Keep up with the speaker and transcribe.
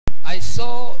I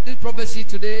saw this prophecy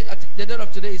today. The date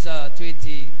of today is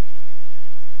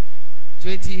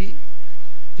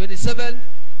 27th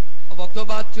of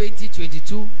October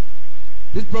 2022.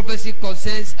 This prophecy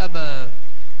concerns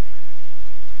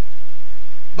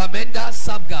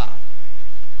Ndop-Sabga.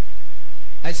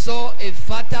 I saw a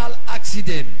fatal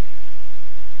accident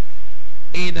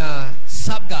in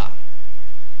Sabga.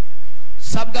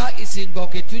 Sabga is in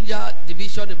Goketunja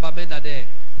division in Bamenda there.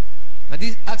 And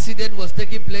this accident was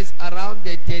taking place around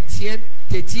the 13th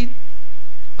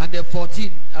and the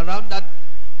 14th, around that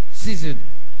season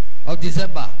of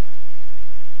December.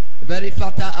 A very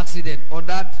fatal accident on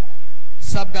that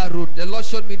Sabga road. The Lord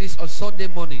showed me this on Sunday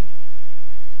morning.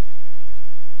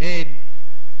 And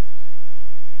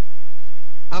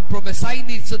I'm prophesying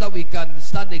it so that we can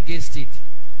stand against it.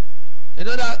 You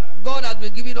know that God has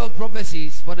been giving us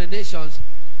prophecies for the nations,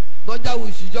 not that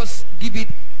we should just give it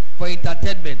for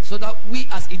entertainment, so that we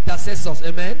as intercessors,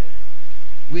 amen,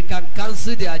 we can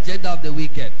cancel the agenda of the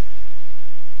wicked.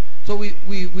 So we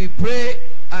pray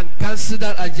and cancel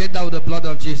that agenda with the blood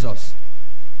of Jesus.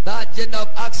 That agenda of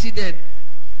accident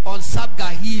on Sabga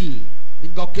Hill in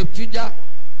Goketunja,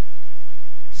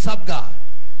 Sabga,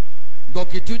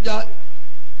 Goketunja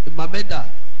in Mamenda,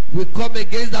 we come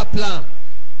against that plan.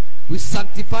 We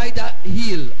sanctify that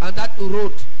hill and that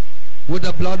road with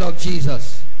the blood of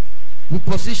Jesus. We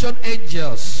position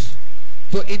angels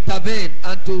to intervene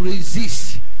and to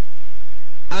resist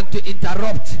and to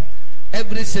interrupt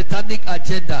every satanic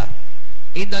agenda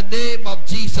in the name of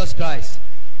Jesus Christ.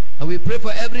 And we pray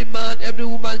for every man, every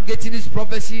woman getting this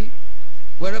prophecy,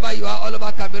 wherever you are, all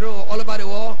over Cameroon or all over the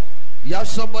world. You have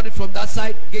somebody from that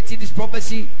side getting this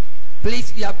prophecy.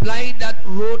 Please, you are applying that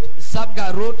road,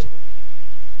 Sabga road,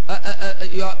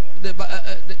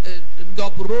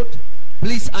 Ndop road.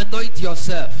 Please anoint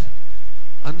yourself.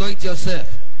 Anoint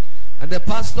yourself. And the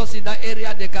pastors in that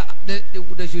area,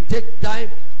 they should take time,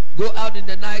 go out in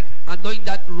the night, anoint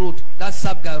that road, that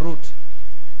Sabga road,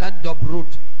 that Ndop road.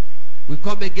 We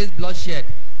come against bloodshed.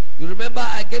 You remember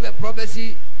I gave a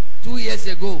prophecy 2 years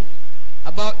ago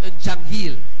about Nchang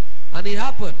Hill, and it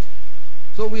happened.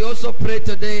 So we also pray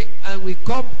today, and we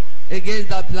come against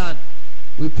that plan.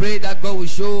 We pray that God will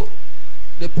show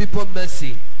the people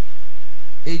mercy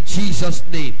in Jesus'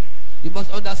 name. You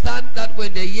must understand that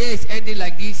when the year is ending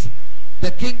like this, the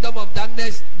kingdom of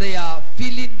darkness, they are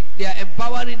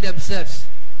empowering themselves.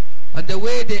 And the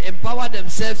way they empower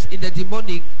themselves in the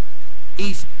demonic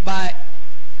is by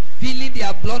filling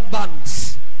their blood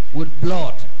banks with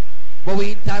blood. But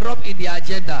we interrupt in the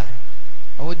agenda.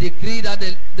 And we decree that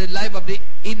the life of the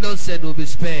innocent will be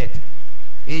spared.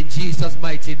 In Jesus'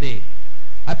 mighty name.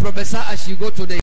 I prophesy as you go to the